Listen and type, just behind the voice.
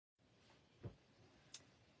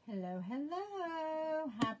Hello,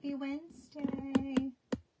 hello. Happy Wednesday.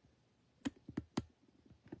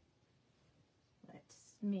 Let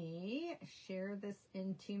me share this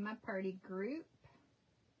into my party group.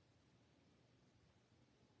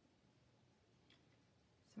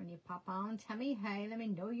 So when you pop on, tell me hey, let me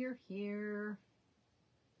know you're here.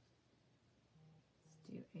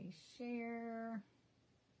 Let's do a share.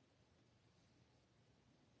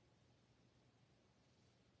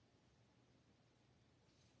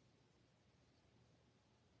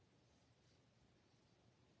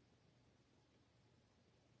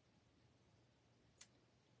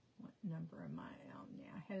 Number am I on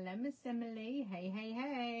now? Hello, Miss Emily. Hey, hey,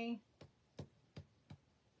 hey.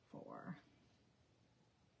 4.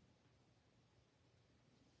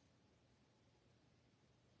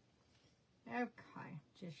 Okay,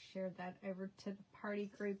 just shared that over to the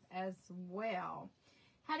party group as well.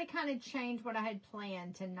 Had to kind of change what I had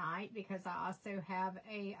planned tonight because I also have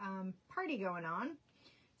a party going on.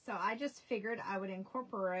 So I just figured I would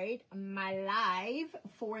incorporate my live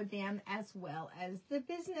for them as well as the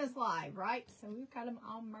business live, right? So we've got them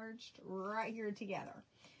all merged right here together.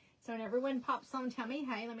 So when everyone pops on, tell me,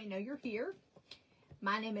 hey, let me know you're here.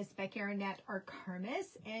 My name is Becky Arnett or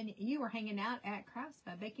Kermis, and you are hanging out at Crafts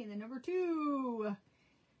by Becky, the number 2.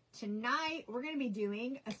 Tonight, we're going to be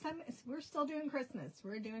doing we're still doing Christmas.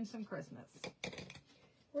 We're doing some Christmas.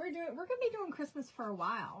 We're going to be doing Christmas for a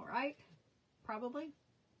while, right? Probably.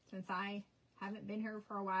 Since I haven't been here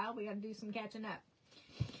for a while, we got to do some catching up.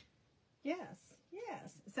 Yes,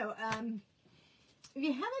 yes. So, if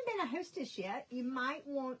you haven't been a hostess yet, you might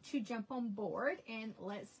want to jump on board and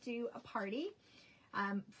let's do a party.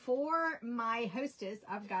 For my hostess,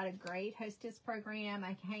 I've got a great hostess program.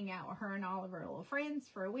 I can hang out with her and all of her little friends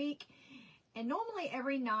for a week. And normally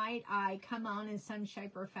every night I come on in some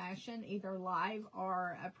shape or fashion, either live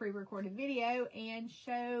or a pre-recorded video, and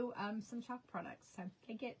show some chalk products. So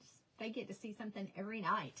they get to see something every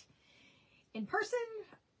night in person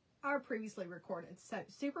or previously recorded. So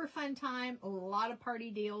super fun time, a lot of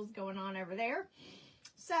party deals going on over there.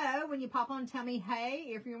 So when you pop on, tell me hey,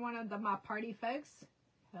 if you're one of my party folks,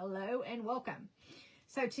 hello and welcome.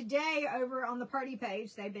 So today over on the party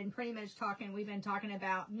page, they've been pretty much we've been talking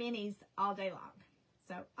about minis all day long.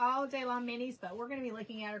 So all day long minis, but we're going to be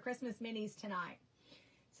looking at our Christmas minis tonight.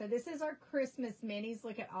 So this is our Christmas minis.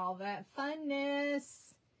 Look at all that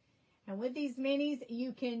funness. And with these minis,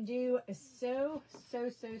 you can do so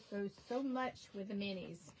much with the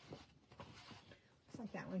minis. Looks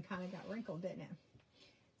like that one kind of got wrinkled, didn't it?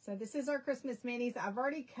 So this is our Christmas minis. I've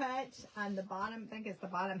already cut on the bottom, I think it's the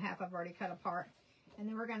bottom half I've already cut apart. And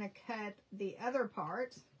then we're going to cut the other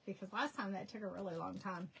part because last time that took a really long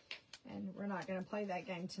time. And we're not going to play that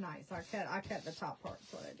game tonight. So I cut the top part.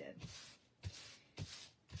 That's what I did.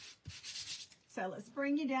 So let's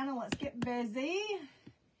bring you down and let's get busy.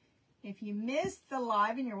 If you missed the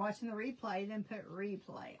live and you're watching the replay, then put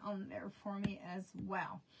replay on there for me as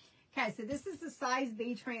well. Okay, so this is the size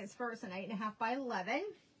B transfer. It's an 8.5 by 11.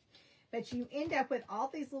 But you end up with all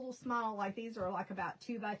these little small, like these are like about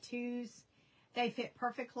 2x2s. They fit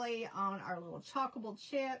perfectly on our little chalkable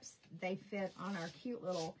chips. They fit on our cute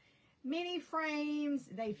little mini frames.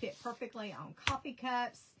 They fit perfectly on coffee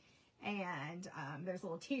cups. And there's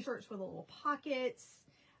little t-shirts with little pockets,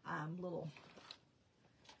 little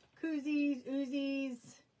koozies, Uzis,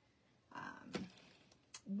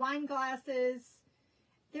 wine glasses.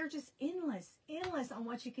 They're just endless on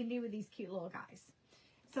what you can do with these cute little guys.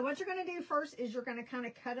 So what you're going to do first is you're going to kind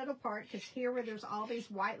of cut it apart because here where there's all these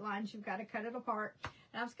white lines, you've got to cut it apart.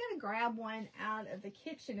 And I was going to grab one out of the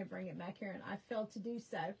kitchen and bring it back here, and I failed to do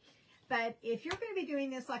so. But if you're going to be doing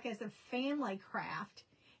this like as a family craft,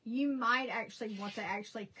 you might actually want to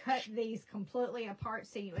actually cut these completely apart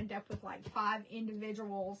so you end up with like 5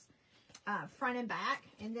 individuals front and back.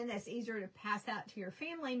 And then that's easier to pass out to your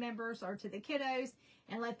family members or to the kiddos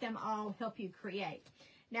and let them all help you create.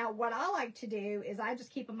 Now, what I like to do is I just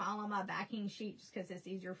keep them all on my backing sheet just because it's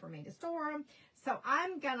easier for me to store them. So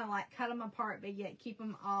I'm going to like cut them apart, but yet keep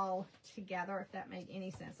them all together. If that made any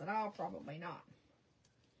sense at all, probably not.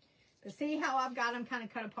 But see how I've got them kind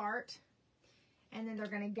of cut apart? And then they're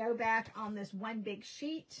going to go back on this one big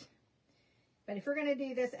sheet. But if you're going to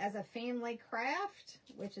do this as a family craft,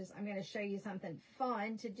 which is, I'm going to show you something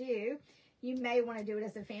fun to do. You may want to do it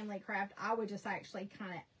as a family craft. I would just actually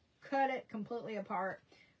kind of cut it completely apart,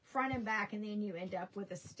 front and back, and then you end up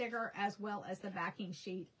with a sticker as well as the backing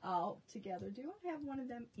sheet all together. Do I have one of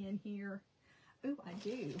them in here? Oh, I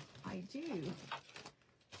do. I do.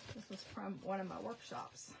 This was from one of my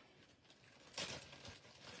workshops.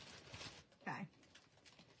 Okay.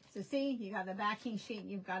 So see, you got the backing sheet,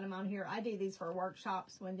 and you've got them on here. I do these for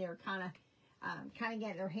workshops when they're kind of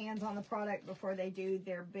getting their hands on the product before they do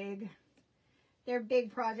their big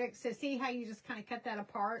projects. So see how you just kind of cut that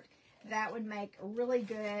apart? That would make really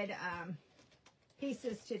good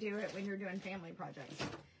pieces to do it when you're doing family projects.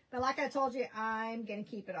 But like I told you, I'm going to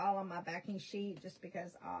keep it all on my backing sheet just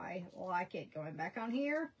because I like it going back on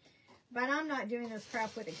here. But I'm not doing this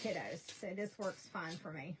crap with the kiddos, so this works fine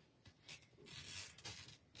for me.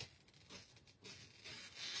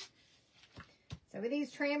 So with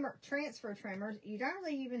these transfer trimmers, you don't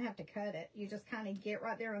really even have to cut it. You just kind of get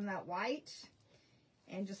right there on that white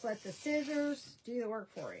and just let the scissors do the work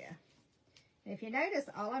for you. And if you notice,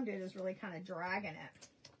 all I'm doing is really kind of dragging it.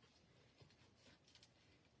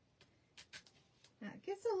 Now, it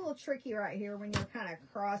gets a little tricky right here when you're kind of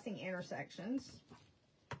crossing intersections.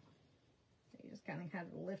 So you just kind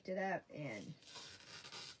of lift it up and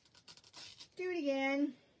do it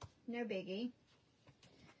again. No biggie.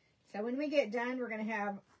 So when we get done, we're going to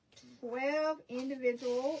have 12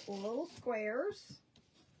 individual little squares.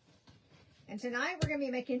 And tonight we're going to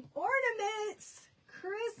be making ornaments.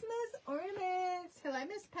 Christmas ornaments. Hello,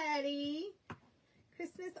 Miss Patty.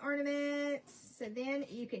 Christmas ornaments. So then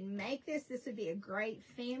you can make this. This would be a great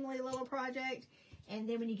family little project. And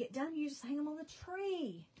then when you get done, you just hang them on the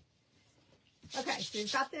tree. Okay, so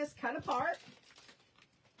we've got this cut apart.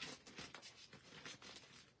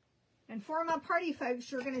 And for my party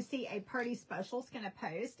folks, you're going to see a party special. It's going to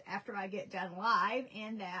post after I get done live.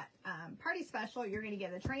 And that party special, you're going to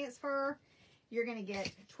get a transfer. You're going to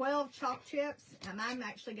get 12 chalk chips. And I'm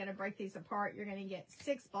actually going to break these apart. You're going to get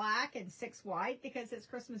 6 black and 6 white because it's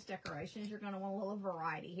Christmas decorations. You're going to want a little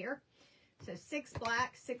variety here. So 6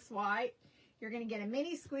 black, 6 white. You're going to get a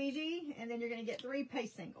mini squeegee. And then you're going to get 3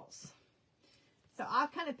 paste singles. So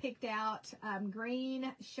I've kind of picked out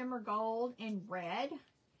green, shimmer gold, and red.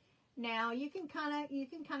 Now you can kind of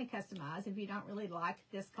customize if you don't really like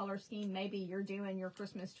this color scheme. Maybe you're doing your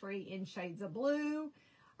Christmas tree in shades of blue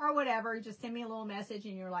or whatever. Just send me a little message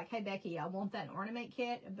and you're like, hey Becky, I want that ornament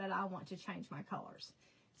kit, but I want to change my colors.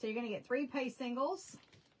 So you're going to get 3 paste singles.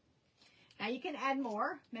 Now you can add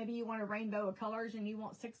more. Maybe you want a rainbow of colors and you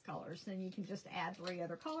want 6 colors. Then you can just add 3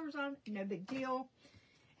 other colors on. No big deal.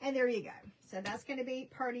 And there you go. So that's going to be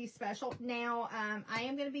party special. Now, I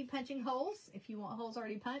am going to be punching holes if you want holes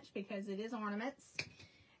already punched because it is ornaments.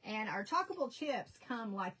 And our chalkable chips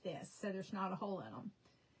come like this, so there's not a hole in them.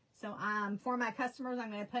 So for my customers, I'm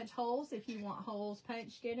going to punch holes if you want holes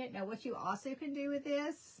punched in it. Now, what you also can do with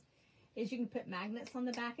this is you can put magnets on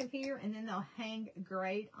the back of here, and then they'll hang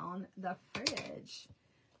great on the fridge.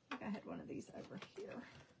 I think I had one of these over here.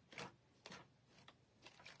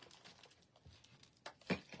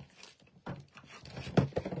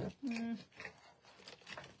 Where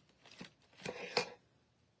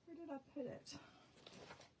did I put it?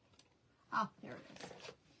 Oh, there it is.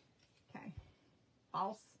 Okay.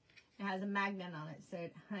 False. It has a magnet on it, so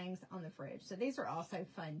it hangs on the fridge. So these are also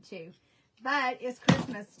fun, too. But it's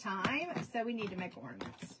Christmas time, so we need to make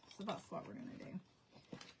ornaments. So that's what we're going to do.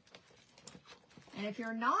 And if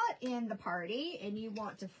you're not in the party and you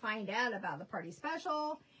want to find out about the party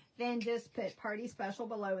special, then just put party special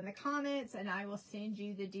below in the comments and I will send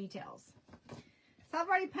you the details. So I've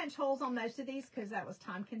already punched holes on most of these because that was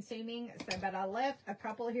time consuming. So, but I left a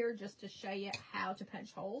couple here just to show you how to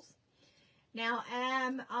punch holes. Now,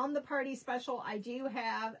 on the party special, I do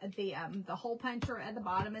have the hole puncher at the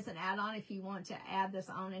bottom as an add-on. If you want to add this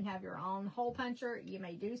on and have your own hole puncher, you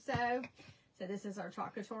may do so. So this is our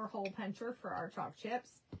Chalk Couture hole puncher for our chalk chips.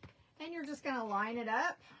 And you're just going to line it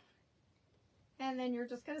up. And then you're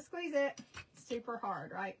just going to squeeze it super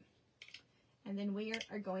hard, right? And then we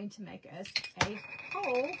are going to make us a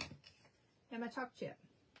hole in my chalk chip.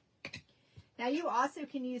 Now you also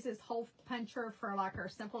can use this hole puncher for like our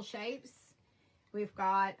simple shapes. We've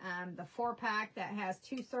got the 4-pack that has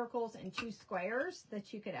 2 circles and 2 squares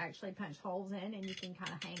that you could actually punch holes in and you can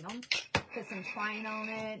kind of hang them. Put some twine on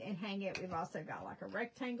it and hang it. We've also got like a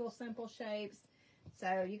rectangle simple shapes.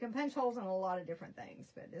 So you can punch holes in a lot of different things,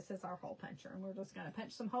 but this is our hole puncher, and we're just going to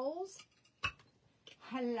punch some holes.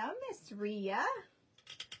 Hello, Miss Rhea.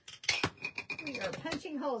 We are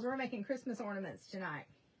punching holes. We're making Christmas ornaments tonight.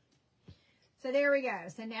 So there we go.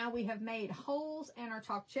 So now we have made holes in our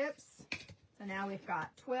chalk chips. So now we've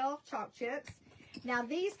got 12 chalk chips. Now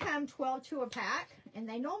these come 12 to a pack, and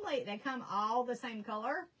they come all the same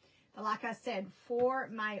color. But like I said, for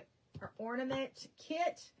my ornament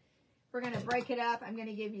kit, we're going to break it up. I'm going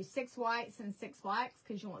to give you 6 whites and 6 blacks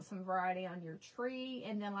because you want some variety on your tree.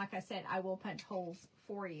 And then, like I said, I will punch holes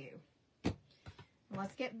for you.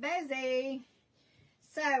 Let's get busy.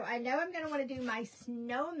 So I know I'm going to want to do my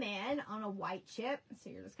snowman on a white chip. So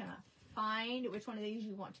you're just going to find which one of these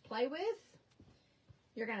you want to play with.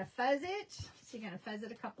 You're going to fuzz it. So you're going to fuzz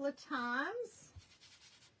it a couple of times.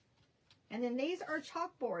 And then these are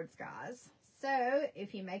chalkboards, guys. So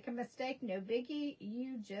if you make a mistake, no biggie.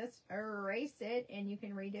 You just erase it and you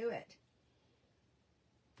can redo it.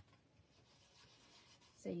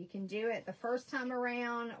 So you can do it the first time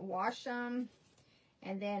around, wash them.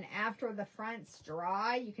 And then after the front's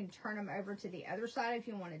dry, you can turn them over to the other side if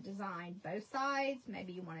you want to design both sides.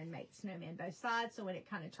 Maybe you want to make snowman both sides, so when it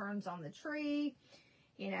kind of turns on the tree,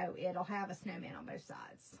 you know, it'll have a snowman on both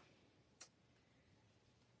sides.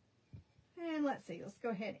 And let's see, let's go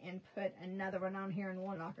ahead and put another one on here, and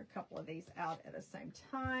we'll knock a couple of these out at the same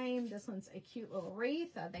time. This one's a cute little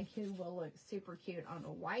wreath. I think it will look super cute on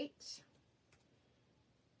a white.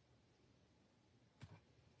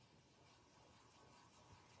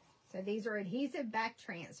 So these are adhesive back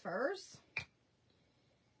transfers.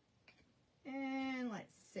 And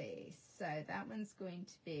let's see. So that one's going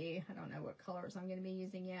to be, I don't know what colors I'm going to be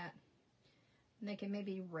using yet. I'm thinking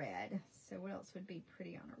maybe red. So what else would be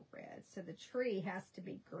pretty on a red? So the tree has to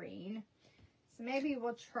be green. So maybe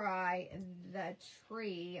we'll try the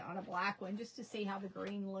tree on a black one just to see how the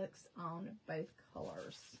green looks on both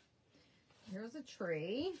colors. Here's a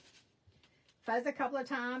tree. Fuzz a couple of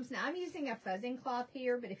times. Now I'm using a fuzzing cloth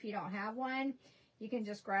here, but if you don't have one, you can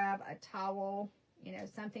just grab a towel, you know,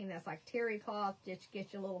 something that's like terry cloth, just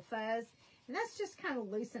get your little fuzz. And that's just kind of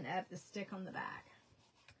loosen up the stick on the back.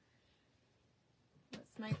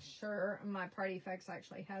 Let's make sure my party folks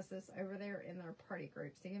actually has this over there in their party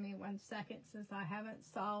group. So give me 1 second since I haven't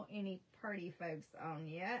saw any party folks on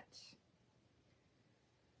yet.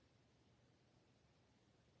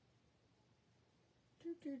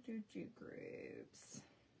 Groups.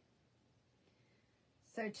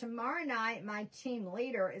 So tomorrow night, my team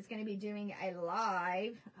leader is going to be doing a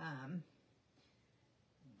live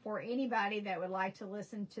for anybody that would like to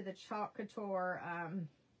listen to the Chalk Couture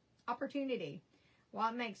opportunity.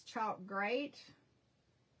 What makes chalk great?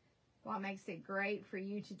 What makes it great for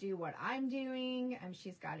you to do what I'm doing?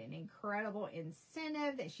 She's got an incredible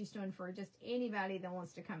incentive that she's doing for just anybody that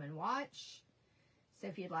wants to come and watch. So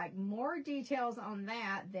if you'd like more details on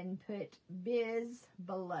that, then put biz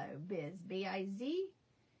below. Biz, B-I-Z.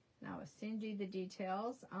 And I will send you the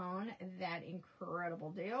details on that incredible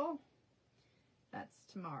deal. That's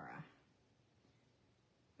tomorrow.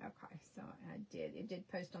 Okay, so it did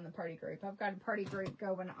post on the party group. I've got a party group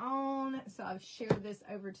going on, so I've shared this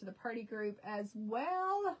over to the party group as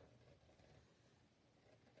well.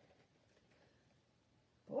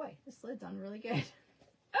 Boy, this lid's on really good.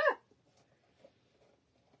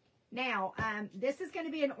 Now, this is going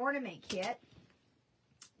to be an ornament kit.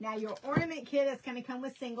 Now, your ornament kit is going to come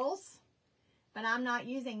with singles, but I'm not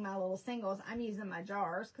using my little singles. I'm using my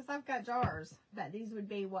jars because I've got jars, but these would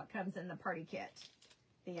be what comes in the party kit,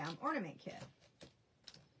 the ornament kit.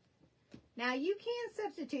 Now, you can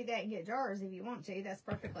substitute that and get jars if you want to. That's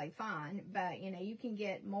perfectly fine, but, you know, you can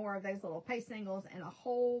get more of those little paste singles and a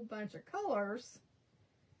whole bunch of colors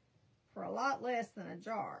for a lot less than a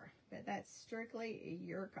jar. But that's strictly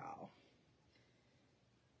your call.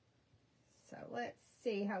 So let's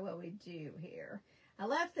see how well we do here. I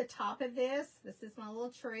left the top of this. This is my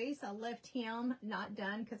little tree. So I left him not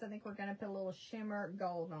done because I think we're going to put a little shimmer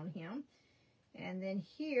gold on him. And then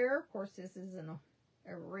here, of course, this is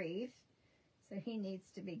a wreath. So he needs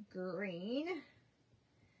to be green.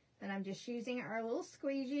 Then I'm just using our little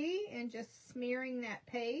squeegee and just smearing that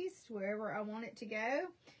paste wherever I want it to go.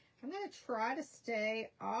 I'm going to try to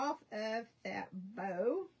stay off of that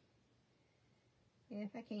bow,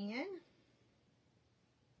 if I can.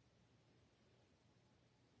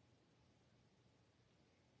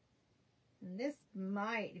 And this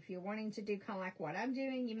might, if you're wanting to do kind of like what I'm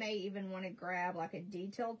doing, you may even want to grab like a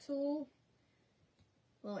detail tool.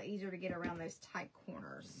 A little easier to get around those tight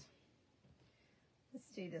corners. Let's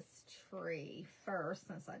do this tree first,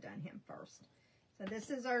 since I've done him first. So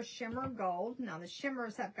this is our shimmer gold. Now the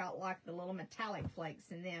shimmers have got like the little metallic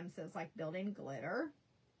flakes in them, so it's like building glitter.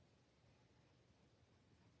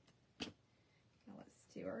 Now let's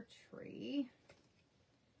do our tree.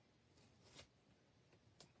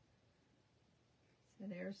 So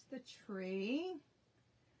there's the tree.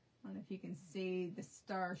 I don't know if you can see the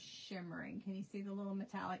star shimmering. Can you see the little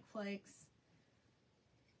metallic flakes?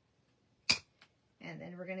 And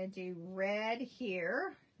then we're going to do red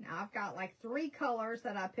here. Now I've got like 3 colors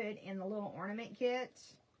that I put in the little ornament kit.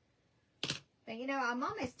 But you know, I'm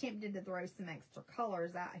almost tempted to throw some extra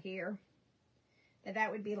colors out here.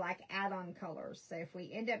 that would be like add-on colors. So if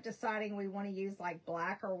we end up deciding we want to use like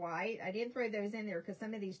black or white, I did throw those in there because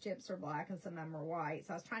some of these chips are black and some of them are white.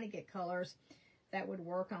 So I was trying to get colors that would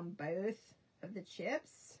work on both of the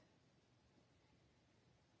chips.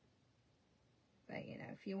 But, you know,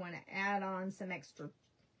 if you want to add on some extra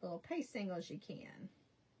little paste singles, you can.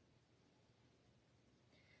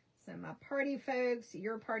 So my party folks,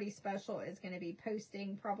 your party special is going to be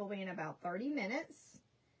posting probably in about 30 minutes.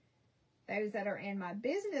 Those that are in my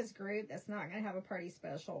business group that's not going to have a party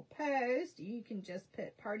special post, you can just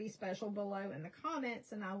put party special below in the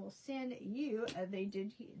comments and I will send you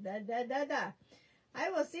I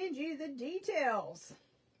will send you the details.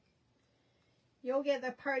 You'll get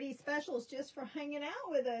the party specials just for hanging out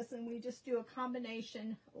with us, and we just do a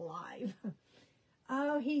combination live.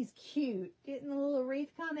 Oh, he's cute. Didn't the little wreath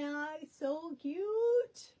come out? So cute.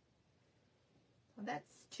 Well, that's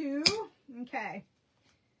 2. Okay.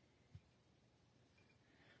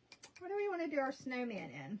 What do we want to do our snowman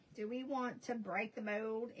in? Do we want to break the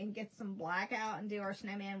mold and get some black out and do our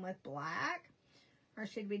snowman with black? Or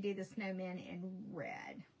should we do the snowman in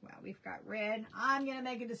red? Well, we've got red. I'm going to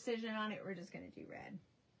make a decision on it. We're just going to do red.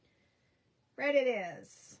 Red it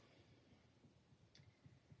is.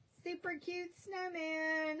 Super cute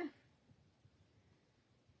snowman.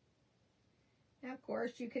 Now, of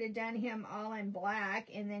course, you could have done him all in black.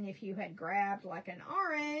 And then if you had grabbed like an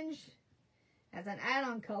orange as an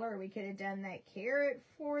add-on color, we could have done that carrot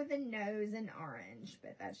for the nose in orange.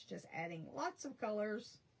 But that's just adding lots of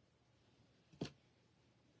colors.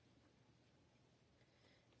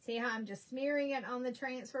 See how I'm just smearing it on the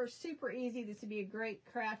transfer? Super easy. This would be a great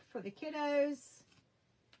craft for the kiddos.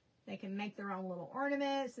 They can make their own little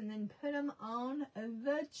ornaments and then put them on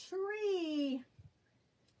the tree.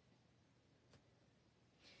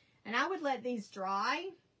 And I would let these dry.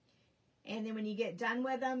 And then when you get done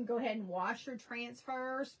with them, go ahead and wash your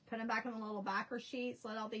transfers. Put them back on the little backer sheets.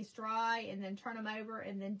 Let all these dry and then turn them over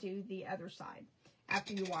and then do the other side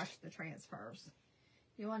after you wash the transfers.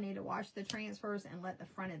 You will need to wash the transfers and let the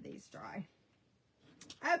front of these dry.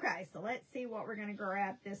 Okay, so let's see what we're going to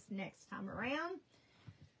grab this next time around.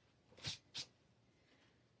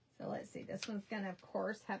 So let's see. This one's going to, of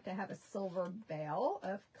course, have to have a silver bell,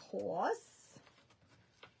 of course.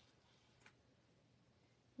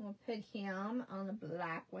 We'll put him on the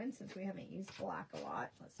black one since we haven't used black a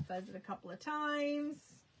lot. Let's fuzz it a couple of times.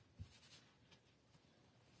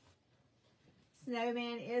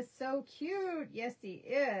 Snowman is so cute. Yes, he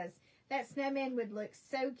is. That snowman would look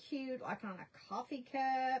so cute, like on a coffee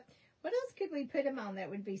cup. What else could we put him on that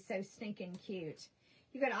would be so stinking cute?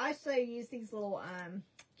 You could also use these little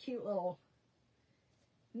cute little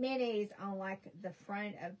minis on like the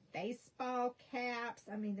front of baseball caps.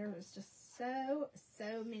 I mean, there's just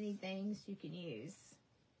so many things you can use.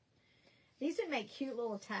 These would make cute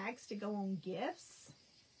little tags to go on gifts.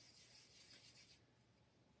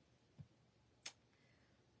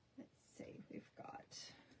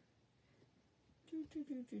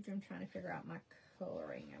 I'm trying to figure out my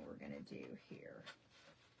coloring and we're going to do here.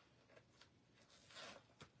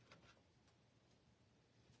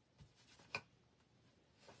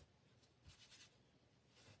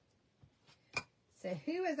 So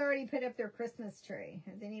who has already put up their Christmas tree?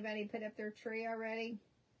 Has anybody put up their tree already?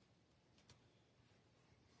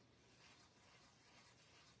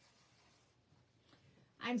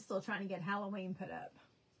 I'm still trying to get Halloween put up.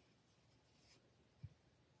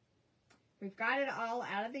 We've got it all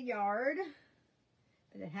out of the yard,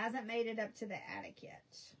 but it hasn't made it up to the attic yet.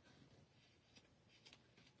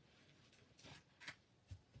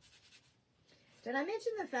 Did I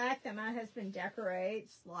mention the fact that my husband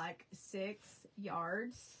decorates like 6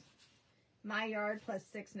 yards? My yard plus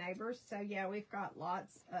 6 neighbors. So yeah, we've got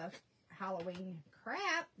lots of Halloween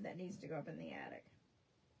crap that needs to go up in the attic.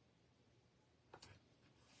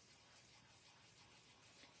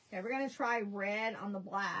 Okay, we're going to try red on the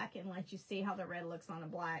black and let you see how the red looks on the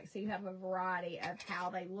black. So you have a variety of how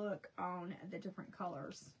they look on the different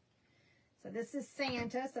colors. So this is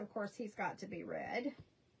Santa, so of course he's got to be red.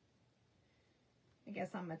 I guess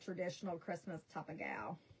I'm a traditional Christmas type of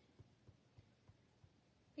gal.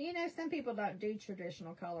 You know, some people don't do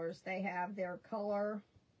traditional colors. They have their color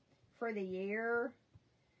for the year.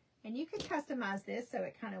 And you can customize this so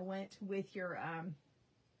it kind of went with your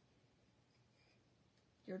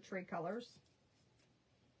tree colors.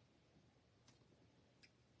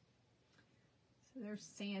 So there's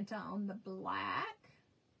Santa on the black.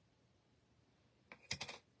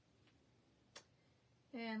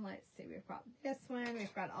 And let's see, we've got this one.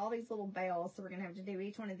 We've got all these little bells. So we're going to have to do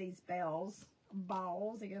each one of these bells.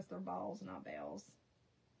 Balls. I guess they're balls, not bells.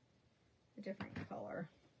 A different color.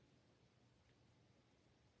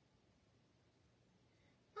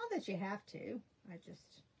 that you have to. I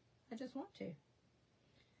just want to.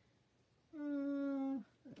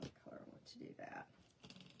 What color I want to do that.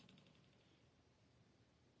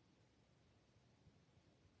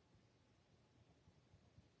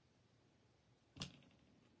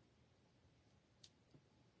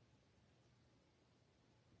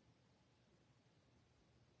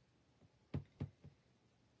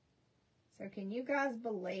 So can you guys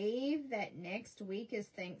believe that next week is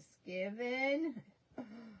Thanksgiving?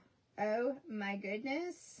 Oh my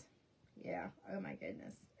goodness. Yeah, oh my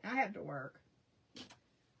goodness. I have to work.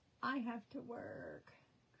 I have to work.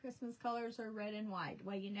 Christmas colors are red and white.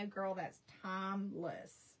 Well, you know, girl, that's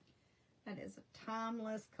timeless. That is a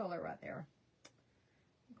timeless color right there.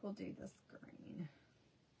 I think we'll do this green.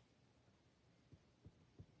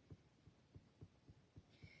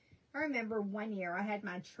 I remember one year I had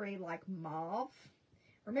my tree like mauve.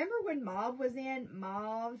 Remember when mauve was in?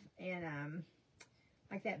 Mauve and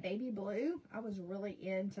like that baby blue? I was really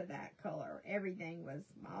into that color. Everything was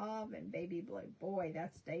mauve and baby blue. Boy,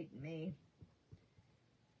 that's dating me.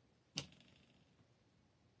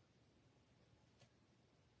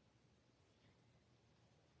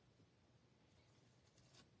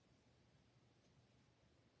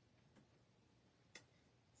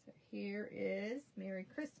 So here is Merry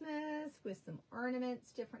Christmas with some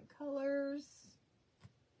ornaments, different colors.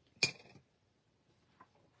 So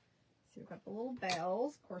we've got the little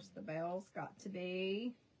bells. Of course, the bells got to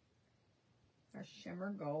be our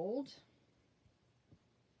shimmer gold.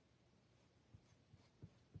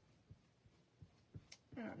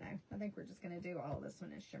 I don't know. I think we're just going to do all of this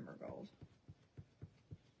one as shimmer gold.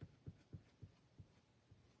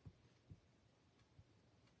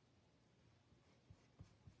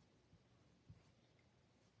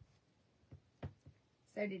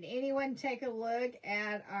 So did anyone take a look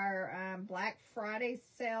at our Black Friday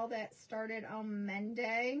sale that started on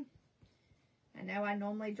Monday? I know I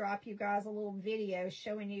normally drop you guys a little video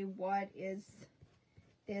showing you what is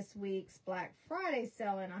this week's Black Friday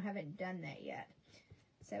sale, and I haven't done that yet.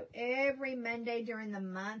 So every Monday during the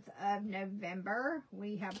month of November,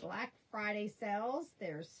 we have Black Friday sales.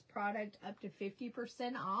 There's product up to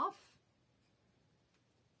 50% off.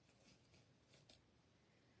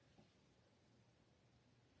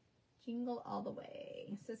 Jingle all the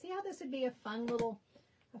way. So see how this would be a fun little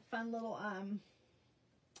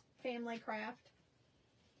family craft.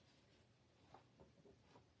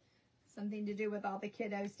 Something to do with all the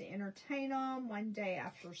kiddos to entertain them one day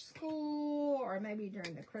after school or maybe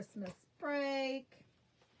during the Christmas break.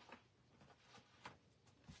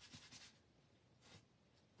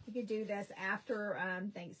 You could do this after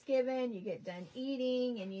Thanksgiving. You get done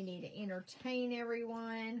eating and you need to entertain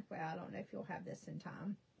everyone. Well, I don't know if you'll have this in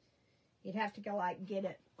time. You'd have to go like get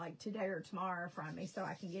it like today or tomorrow from me so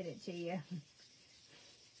I can get it to you.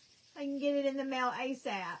 I can get it in the mail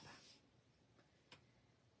ASAP.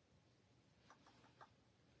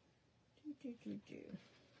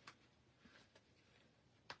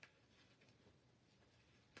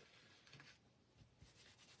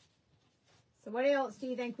 So what else do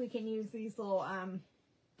you think we can use these little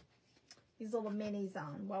minis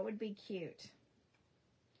on? What would be cute?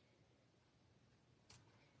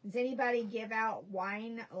 Does anybody give out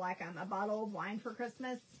wine, like a bottle of wine for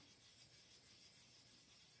Christmas?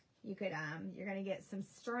 You could, you're going to get some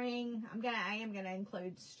string. I am going to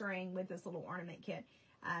include string with this little ornament kit.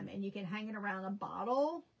 And you can hang it around a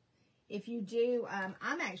bottle. If you do,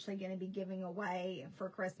 I'm actually going to be giving away for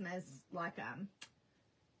Christmas, like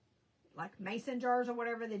mason jars or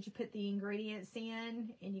whatever that you put the ingredients in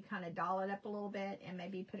and you kind of doll it up a little bit and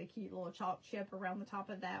maybe put a cute little chalk chip around the top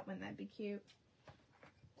of that. Wouldn't that be cute?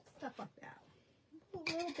 Stuff like that.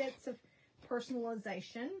 Little bits of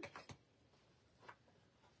personalization.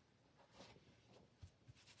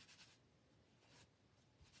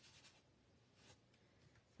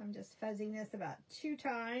 I'm just fuzzing this about 2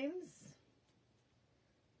 times.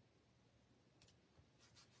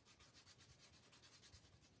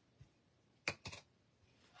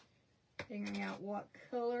 Figuring out what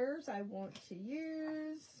colors I want to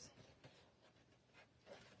use.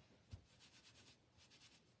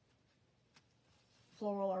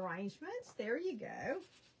 Floral arrangements, there you go.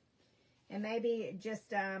 And maybe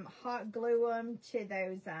just hot glue them to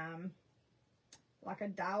those, like a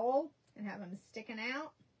dowel and have them sticking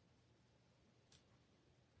out.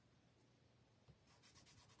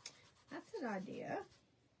 That's an idea.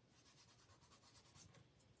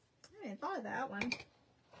 I hadn't thought of that one.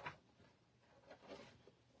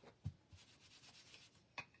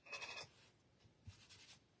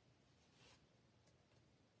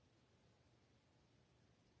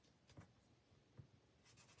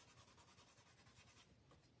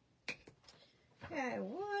 Okay,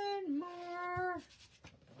 one more.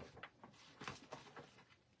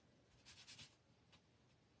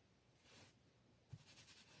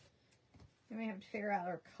 Then we have to figure out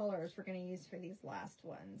our colors we're going to use for these last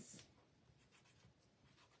ones.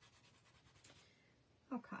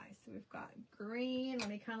 Okay, so we've got green. Let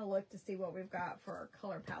me kind of look to see what we've got for our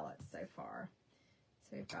color palettes so far.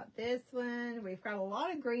 So we've got this one. We've got a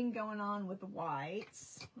lot of green going on with the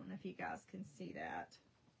whites. I don't know if you guys can see that.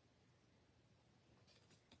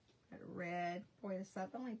 Got a red. Boy, this is the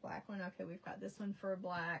only black one. Okay, we've got this one for a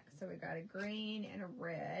black. So we've got a green and a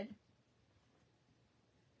red.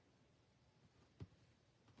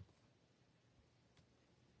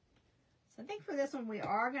 I think for this one, we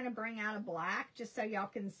are going to bring out a black just so y'all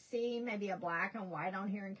can see maybe a black and white on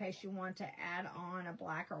here in case you want to add on a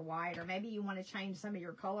black or white, or maybe you want to change some of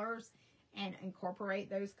your colors and incorporate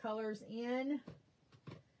those colors in.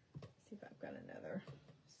 Let's see if I've got another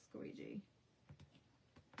squeegee.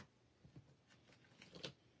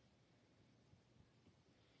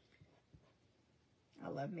 I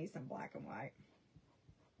love me some black and white.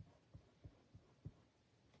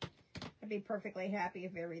 I'd be perfectly happy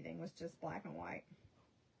if everything was just black and white.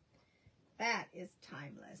 That is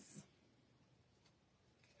timeless.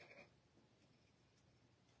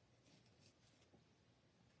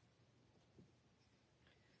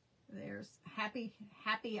 There's happy,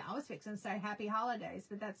 I was fixing to say happy holidays,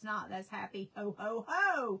 but that's not. That's happy ho, ho,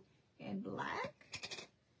 ho in black.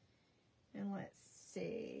 And let's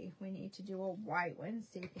see. We need to do a white one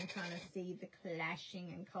so you can kind of see the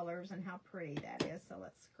clashing in colors and how pretty that is. So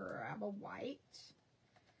let's grab a white.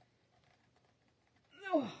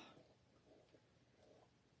 Oh.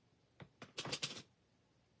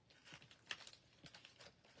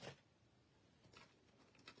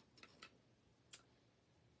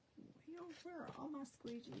 Where are all my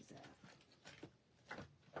squeegees at?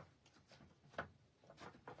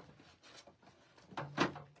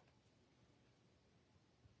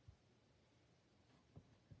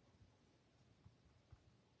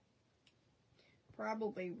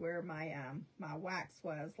 Probably where my my wax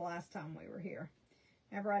was last time we were here.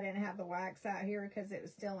 Remember, I didn't have the wax out here because it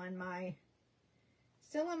was still in my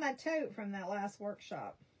tote from that last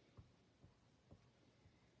workshop.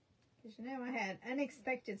 Because you know I had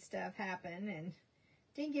unexpected stuff happen and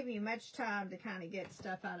didn't give you much time to kind of get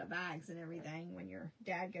stuff out of bags and everything when your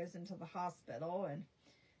dad goes into the hospital, and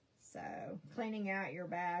so cleaning out your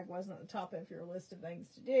bag wasn't at the top of your list of things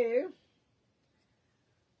to do.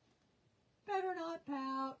 Better not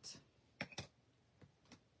pout.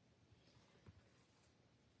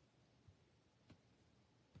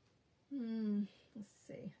 Let's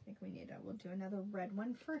see. I think we'll do another red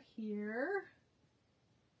one for here.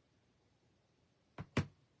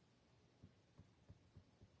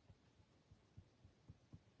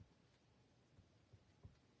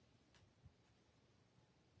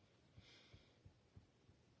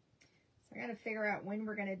 So I got to figure out when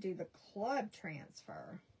we're going to do the club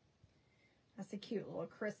transfer. That's a cute little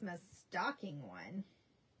Christmas stocking one.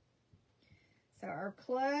 So our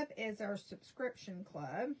club is our subscription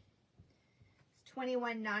club. It's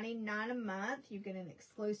 $21.99 a month. You get an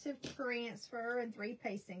exclusive transfer and 3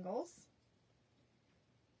 pay singles.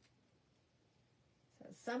 So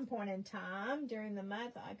at some point in time during the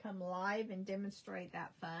month, I come live and demonstrate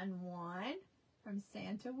that fun one from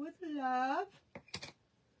Santa with Love.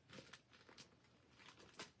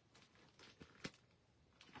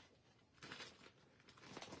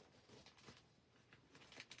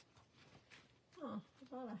 Oh, I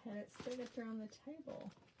thought I had it straight up there on the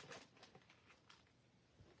table.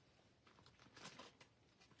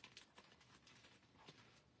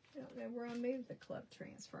 I don't know where I moved the club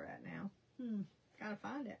transfer at now. Gotta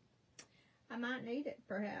find it. I might need it,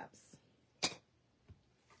 perhaps.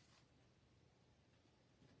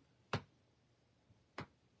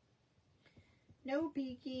 No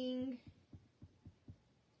peeking.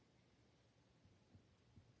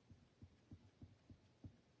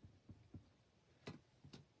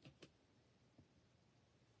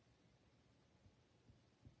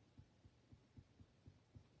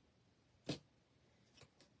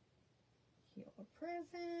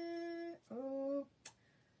 Present. Oh,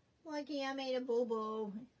 lucky I made a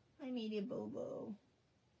boo-boo. I made a boo-boo.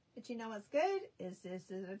 But you know what's good? This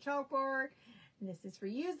is a chalkboard. And this is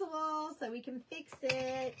reusable, so we can fix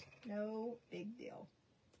it. No big deal.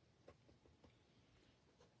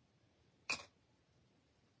 I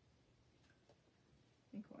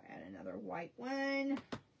think we'll add another white one.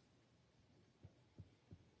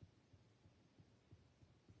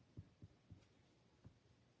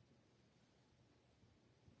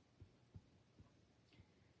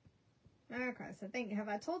 Okay, so have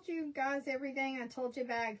I told you guys everything I told you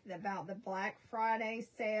about the Black Friday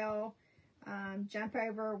sale? Jump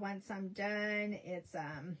over once I'm done. It's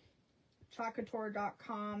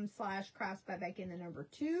chalkcouture.com/crafts by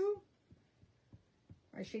baking2.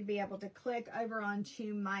 I should be able to click over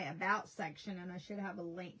onto my About section, and I should have a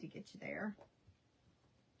link to get you there.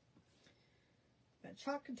 But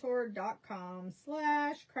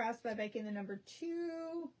chalkcouture.com/crafts by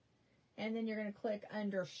baking2. And then you're going to click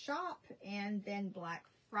under Shop and then Black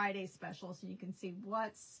Friday special, so you can see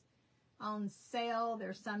what's on sale.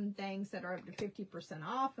 There's some things that are up to 50%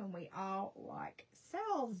 off, and we all like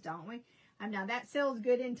sales, don't we? Now that sale's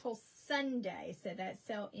good until Sunday, so that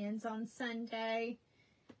sale ends on Sunday,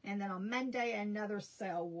 and then on Monday another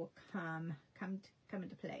sale will come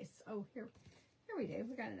into place. Oh, here we do.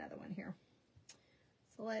 We got another one here.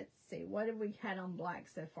 So let's see, what have we had on black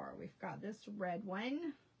so far? We've got this red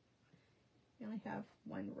one. We only have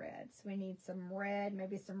one red, so we need some red,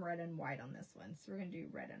 maybe some red and white on this one. So we're going to do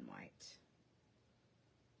red and white.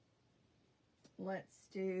 Let's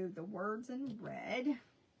do the words in red. Of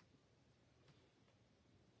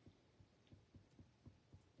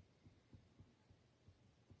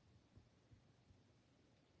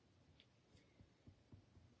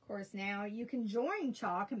course, now you can join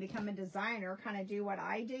Chalk and become a designer, kind of do what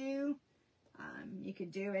I do. You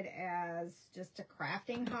could do it as just a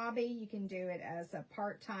crafting hobby. You can do it as a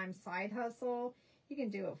part-time side hustle. You can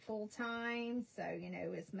do it full-time. So, you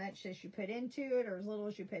know, as much as you put into it or as little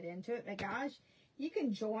as you put into it. But gosh, you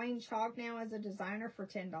can join Chalk now as a designer for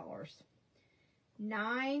 $10.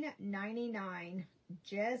 $9.99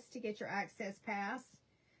 just to get your access pass.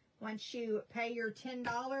 Once you pay your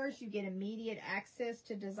 $10, you get immediate access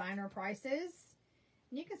to designer prices.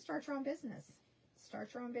 And you can start your own business.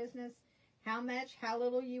 Start your own business. How much, how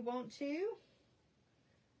little you want to.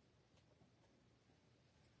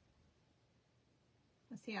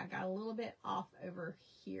 Let's see, I got a little bit off over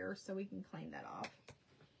here, so we can clean that off.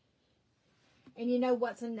 And you know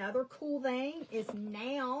what's another cool thing is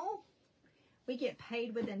now we get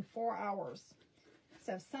paid within 4 hours.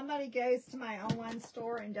 So if somebody goes to my online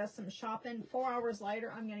store and does some shopping, 4 hours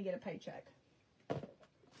later, I'm going to get a paycheck.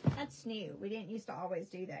 That's new. We didn't used to always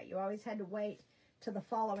do that. You always had to wait to the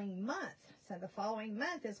following month. So the following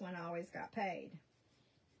month is when I always got paid.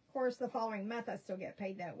 Of course, the following month I still get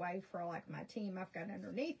paid that way for like my team I've got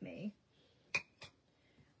underneath me.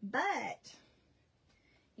 But,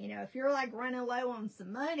 you know, if you're like running low on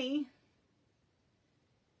some money,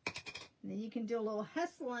 then you can do a little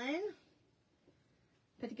hustling.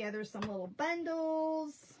 Put together some little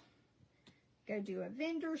bundles. Go do a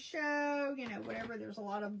vendor show. You know, whatever. There's a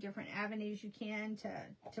lot of different avenues you can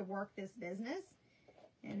to work this business.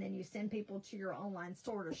 And then you send people to your online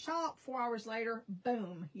store to shop. 4 hours later,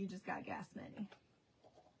 boom, you just got gas money.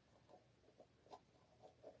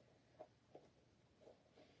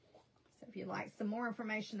 So if you'd like some more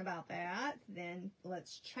information about that, then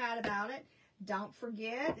let's chat about it. Don't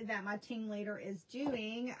forget that my team leader is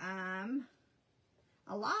doing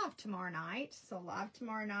a live tomorrow night. So live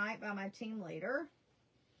tomorrow night by my team leader.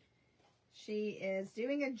 She is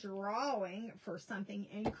doing a drawing for something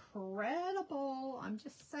incredible. I'm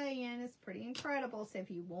just saying, it's pretty incredible. So if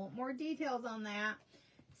you want more details on that,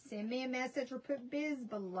 send me a message or put biz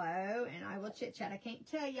below, and I will chit-chat. I can't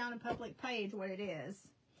tell you on a public page what it is,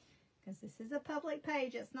 because this is a public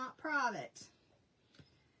page. It's not private.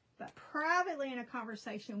 But privately in a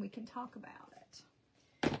conversation, we can talk about it.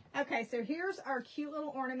 Okay, so here's our cute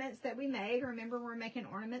little ornaments that we made. Remember, we're making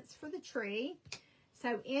ornaments for the tree.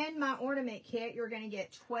 So in my ornament kit, you're going to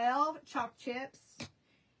get 12 chalk chips.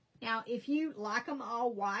 Now, if you like them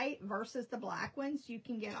all white versus the black ones, you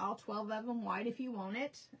can get all 12 of them white if you want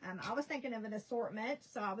it. I was thinking of an assortment,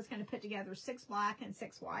 so I was going to put together 6 black and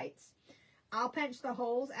 6 whites. I'll punch the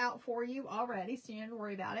holes out for you already, so you don't have to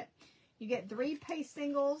worry about it. You get 3 paste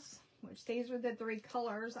singles, which these are the 3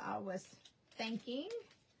 colors I was thinking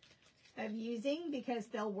of using because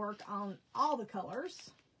they'll work on all the colors.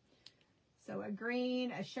 So a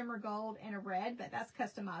green, a shimmer gold, and a red, but that's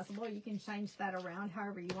customizable. You can change that around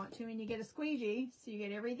however you want to, and you get a squeegee, so you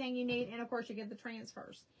get everything you need, and of course you get the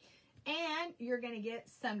transfers. And you're going to get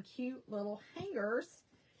some cute little hangers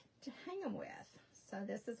to hang them with. So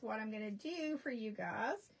this is what I'm going to do for you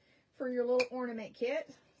guys for your little ornament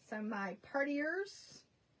kit. So my partiers,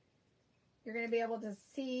 you're going to be able to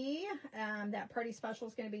see that party special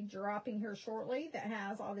is going to be dropping here shortly that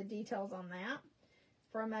has all the details on that.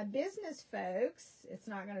 For my business folks, it's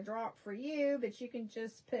not going to drop for you, but you can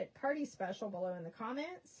just put party special below in the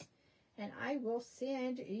comments, and I will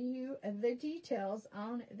send you the details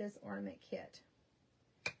on this ornament kit.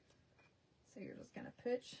 So you're just going to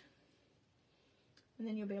push And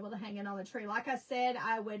then you'll be able to hang it on the tree. Like I said,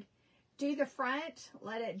 I would do the front,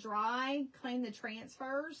 let it dry, clean the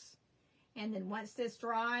transfers. And then once this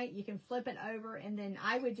dry, you can flip it over. And then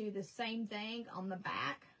I would do the same thing on the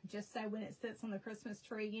back, just so when it sits on the Christmas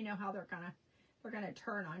tree, you know how they're gonna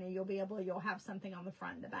turn on you. You'll have something on the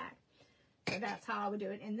front and the back. So that's how I would do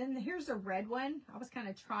it. And then here's a red one. I was kind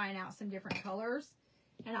of trying out some different colors.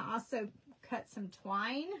 And I also cut some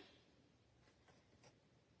twine.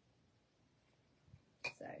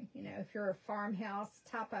 So, you know, if you're a farmhouse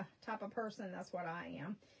type of person, that's what I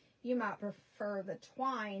am. You might prefer the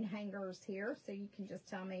twine hangers here. So you can just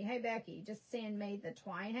tell me, hey, Becky, just send me the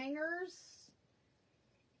twine hangers.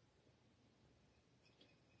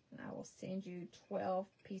 And I will send you 12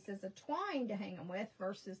 pieces of twine to hang them with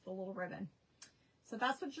versus the little ribbon. So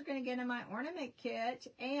that's what you're going to get in my ornament kit.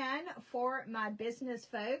 And for my business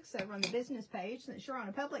folks over on the business page, since you're on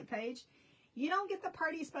a public page, you don't get the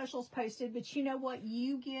party specials posted, but you know what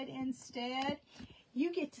you get instead?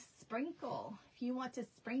 You get to sprinkle. If you want to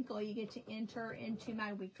sprinkle, you get to enter into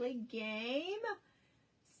my weekly game.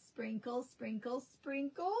 Sprinkle, sprinkle,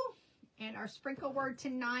 sprinkle. And our sprinkle word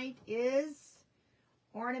tonight is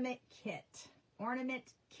ornament kit.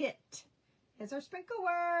 Ornament kit is our sprinkle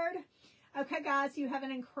word. Okay, guys, you have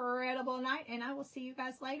an incredible night, and I will see you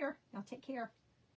guys later. Now, take care.